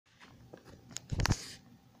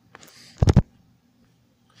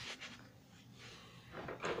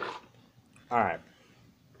Alright.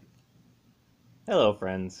 Hello,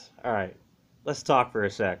 friends. Alright. Let's talk for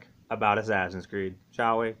a sec about Assassin's Creed,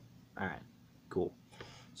 shall we? Alright. Cool.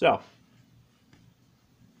 So,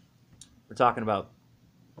 we're talking about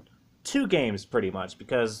two games pretty much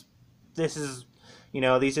because this is,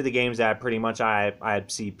 these are the games that pretty much I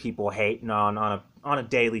see people hating on a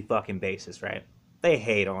daily fucking basis, right? They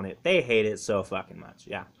hate on it. They hate it so fucking much.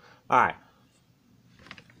 Yeah. Alright.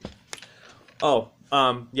 Oh,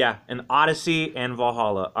 yeah, and Odyssey and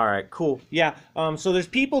Valhalla. All right, cool. Yeah, so there's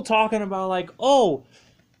people talking about like, oh,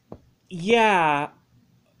 yeah,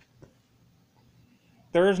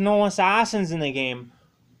 there's no assassins in the game.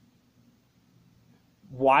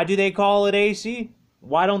 Why do they call it AC?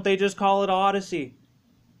 Why don't they just call it Odyssey?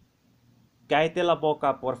 Cállate la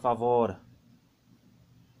boca, por favor.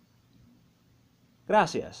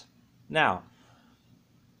 Gracias. Now,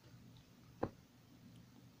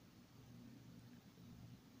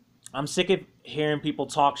 I'm sick of hearing people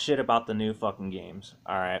talk shit about the new fucking games,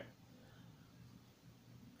 alright?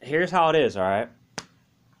 Here's how it is, alright?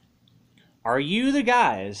 Are you the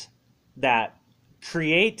guys that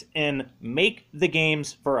create and make the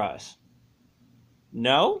games for us?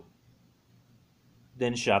 No?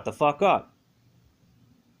 Then shut the fuck up.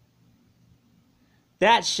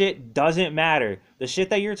 That shit doesn't matter. The shit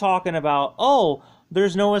that you're talking about, oh,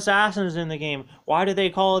 there's no assassins in the game. Why did they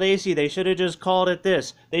call it AC? They should have just called it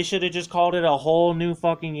this. They should have just called it a whole new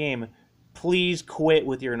fucking game. Please quit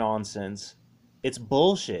with your nonsense. It's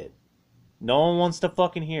bullshit. No one wants to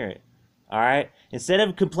fucking hear it. Alright? Instead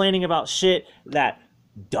of complaining about shit that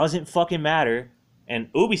doesn't fucking matter,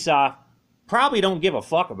 and Ubisoft probably don't give a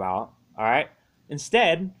fuck about, alright?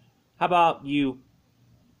 Instead, how about you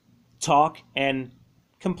talk and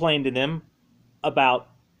complain to them about,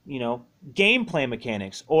 gameplay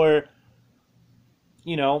mechanics, or,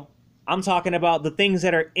 I'm talking about the things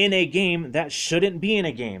that are in a game that shouldn't be in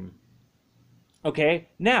a game. Okay?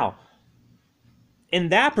 Now, in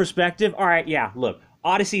that perspective, alright, yeah, look,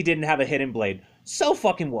 Odyssey didn't have a hidden blade. So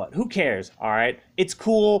fucking what? Who cares? Alright? It's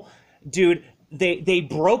cool. Dude, they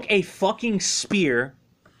broke a fucking spear.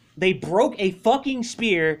 They broke a fucking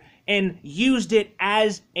spear and used it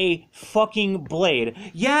as a fucking blade.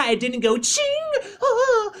 Yeah, it didn't go ching!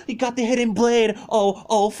 Ah, it got the hidden blade.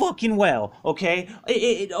 Oh, fucking well, okay?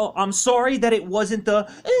 I'm sorry that it wasn't the...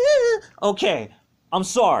 Okay, I'm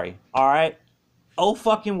sorry, alright? Oh,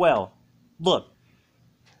 fucking well. Look,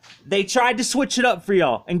 they tried to switch it up for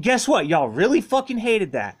y'all, and guess what? Y'all really fucking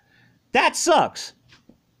hated that. That sucks.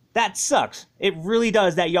 That sucks. It really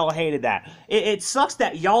does that y'all hated that. It sucks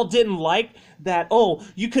that y'all didn't like that, oh,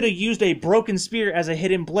 you could have used a broken spear as a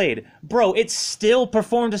hidden blade. Bro, it still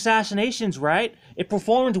performed assassinations, right? It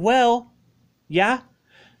performed well. Yeah?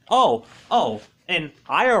 Oh, and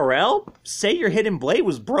IRL? Say your hidden blade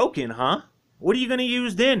was broken, huh? What are you gonna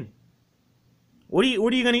use then? What are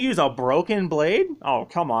you gonna use? A broken blade? Oh,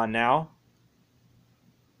 come on now.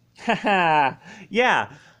 Haha.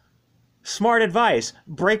 Yeah. Smart advice.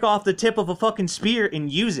 Break off the tip of a fucking spear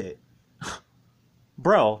and use it.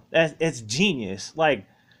 Bro, it's genius. Like,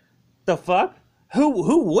 the fuck?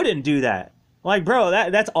 Who wouldn't do that? Like, bro,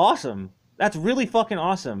 that's awesome. That's really fucking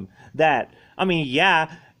awesome. That, I mean,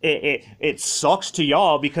 yeah, it sucks to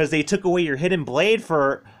y'all because they took away your hidden blade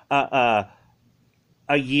for a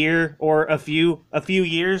year or a few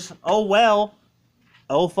years. Oh well.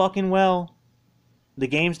 Oh fucking well. The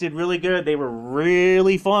games did really good. They were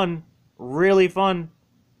really fun. Really fun.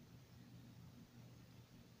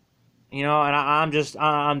 And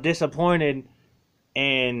I'm disappointed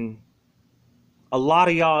in a lot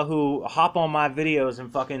of y'all who hop on my videos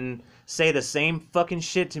and fucking say the same fucking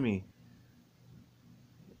shit to me.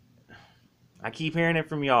 I keep hearing it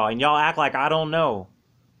from y'all, and y'all act like I don't know.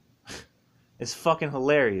 It's fucking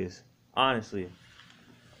hilarious, honestly.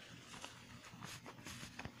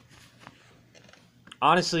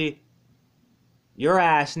 Honestly, your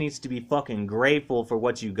ass needs to be fucking grateful for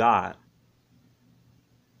what you got.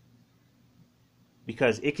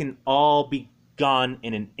 Because it can all be gone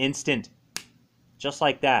in an instant. Just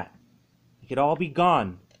like that. It could all be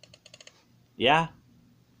gone. Yeah?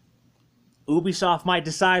 Ubisoft might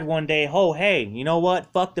decide one day, oh, hey, you know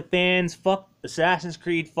what? Fuck the fans, fuck Assassin's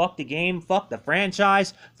Creed, fuck the game, fuck the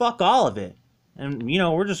franchise, fuck all of it. And,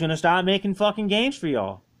 we're just gonna stop making fucking games for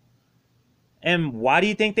y'all. And why do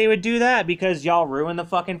you think they would do that? Because y'all ruin the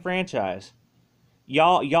fucking franchise.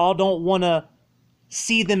 Y'all don't want to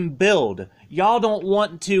see them build. Y'all don't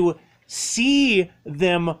want to see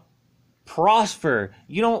them prosper.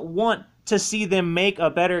 You don't want to see them make a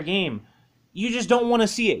better game. You just don't want to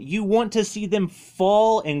see it. You want to see them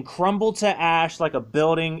fall and crumble to ash like a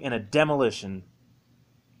building in a demolition.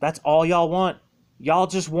 That's all y'all want. Y'all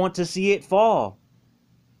just want to see it fall.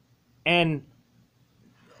 And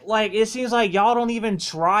like, it seems like y'all don't even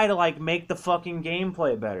try to like make the fucking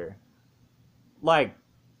gameplay better. Like,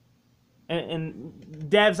 and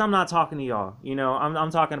devs, I'm not talking to y'all. You know,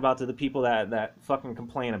 I'm talking about to the people that fucking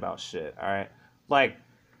complain about shit. All right, like,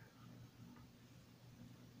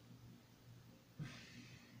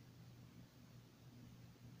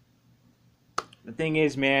 the thing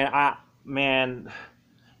is, man,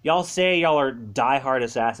 y'all say y'all are diehard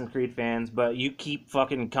Assassin's Creed fans, but you keep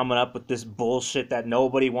fucking coming up with this bullshit that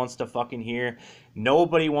nobody wants to fucking hear.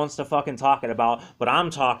 Nobody wants to fucking talk it about, but I'm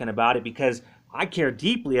talking about it because I care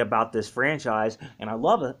deeply about this franchise, and I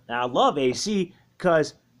love it. And I love AC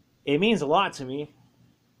because it means a lot to me,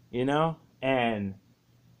 you know? And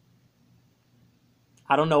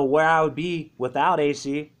I don't know where I would be without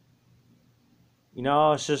AC. You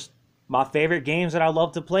know, it's just my favorite games that I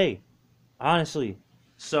love to play, honestly.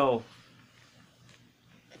 So,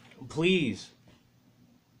 please,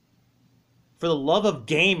 for the love of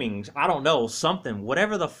gaming, I don't know, something,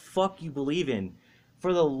 whatever the fuck you believe in,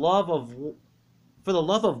 for the love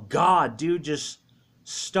of God, dude, just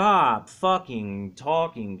stop fucking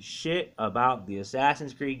talking shit about the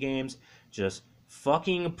Assassin's Creed games. Just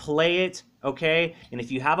fucking play it, okay? And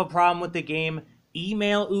if you have a problem with the game,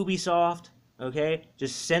 email Ubisoft, okay?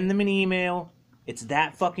 Just send them an email. It's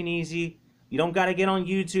that fucking easy. You don't got to get on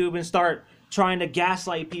YouTube and start trying to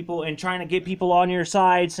gaslight people and trying to get people on your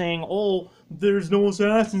side saying, oh, there's no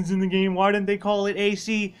assassins in the game. Why didn't they call it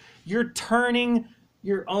AC? You're turning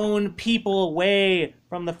your own people away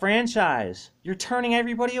from the franchise. You're turning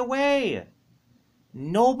everybody away.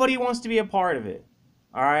 Nobody wants to be a part of it.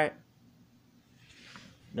 All right?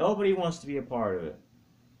 Nobody wants to be a part of it.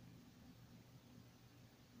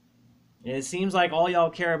 And it seems like all y'all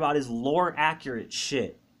care about is lore accurate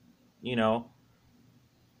shit. You know?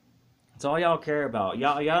 That's all y'all care about.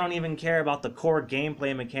 Y'all don't even care about the core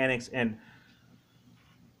gameplay mechanics and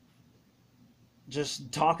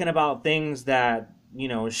just talking about things that, you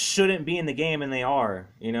know, shouldn't be in the game and they are,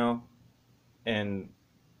 you know? And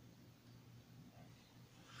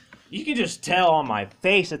you can just tell on my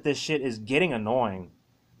face that this shit is getting annoying.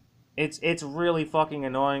 It's really fucking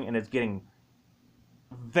annoying, and it's getting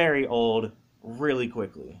very old really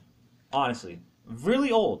quickly. Honestly.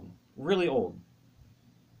 Really old. Really old.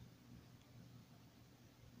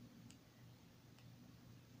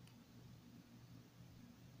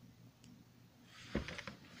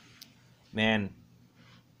 Man,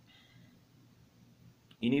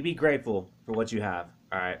 you need to be grateful for what you have,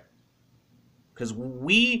 alright? Because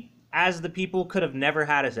we, as the people, could have never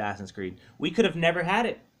had Assassin's Creed. We could have never had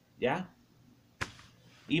it. Yeah?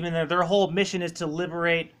 Even though their whole mission is to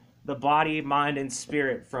liberate the body, mind, and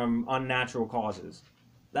spirit from unnatural causes.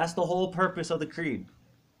 That's the whole purpose of the creed,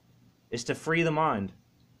 is to free the mind.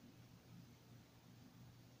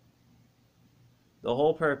 The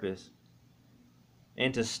whole purpose.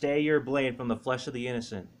 And to stay your blade from the flesh of the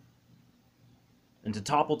innocent. And to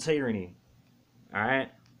topple tyranny.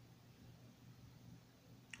 Alright?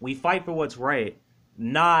 We fight for what's right,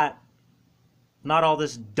 not all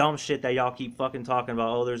this dumb shit that y'all keep fucking talking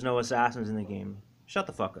about. Oh, there's no assassins in the game. Shut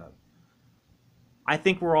the fuck up. I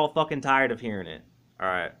think we're all fucking tired of hearing it.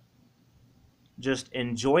 Alright? Just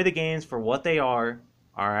enjoy the games for what they are.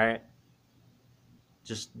 Alright?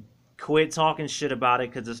 Just quit talking shit about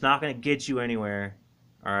it because it's not going to get you anywhere.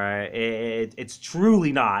 Alright? It's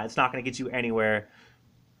truly not. It's not going to get you anywhere.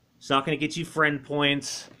 It's not going to get you friend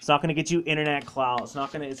points. It's not going to get you internet clout. It's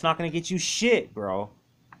not going to get you shit, bro.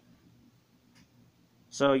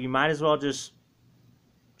 So you might as well just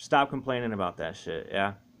stop complaining about that shit,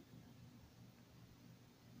 yeah?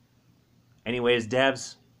 Anyways,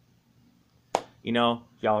 devs, you know,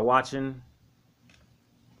 if y'all are watching,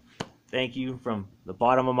 thank you from the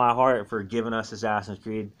bottom of my heart for giving us Assassin's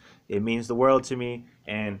Creed. It means the world to me,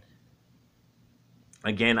 and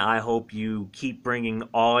again, I hope you keep bringing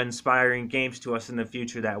awe-inspiring games to us in the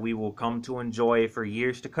future that we will come to enjoy for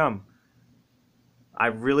years to come. I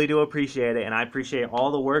really do appreciate it, and I appreciate all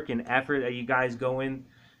the work and effort that you guys go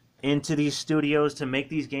into these studios to make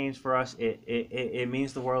these games for us. It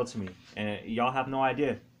means the world to me, and y'all have no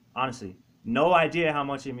idea, honestly. No idea how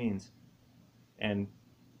much it means. And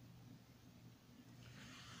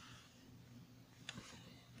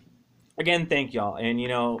again, thank y'all. And, you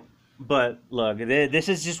know, but look, this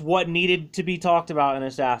is just what needed to be talked about in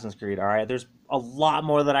Assassin's Creed, all right? There's a lot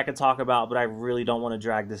more that I could talk about, but I really don't want to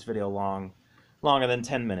drag this video longer than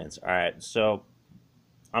 10 minutes, all right? So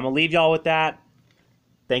I'm going to leave y'all with that.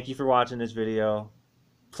 Thank you for watching this video.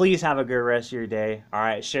 Please have a good rest of your day, all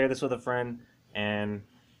right? Share this with a friend, and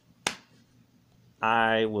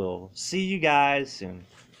I will see you guys soon.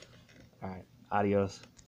 All right, adios.